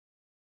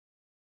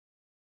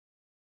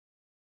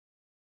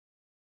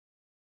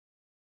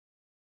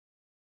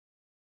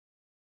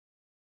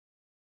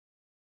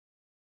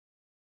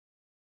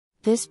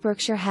This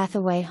Berkshire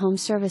Hathaway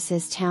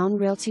HomeServices Towne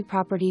Realty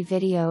property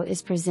video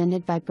is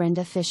presented by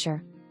Brenda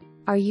Fisher.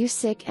 Are you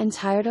sick and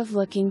tired of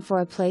looking for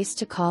a place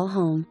to call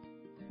home?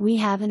 We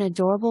have an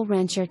adorable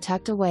rancher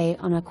tucked away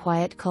on a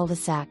quiet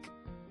cul-de-sac.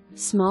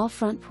 Small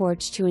front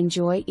porch to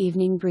enjoy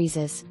evening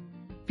breezes.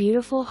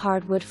 Beautiful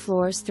hardwood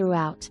floors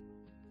throughout.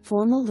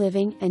 Formal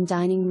living and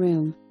dining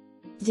room.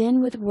 Den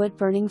with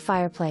wood-burning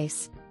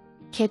fireplace.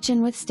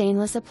 Kitchen with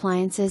stainless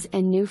appliances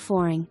and new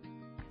flooring.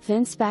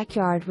 Fenced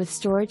backyard with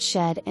storage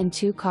shed and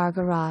 2-car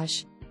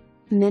garage.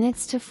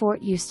 Minutes to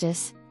Fort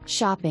Eustis,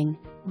 shopping,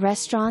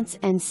 restaurants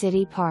and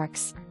city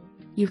parks.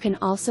 You can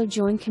also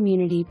join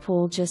community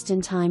pool just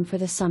in time for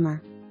the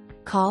summer.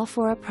 Call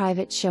for a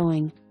private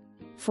showing.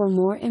 For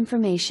more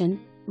information,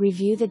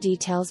 review the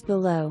details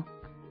below.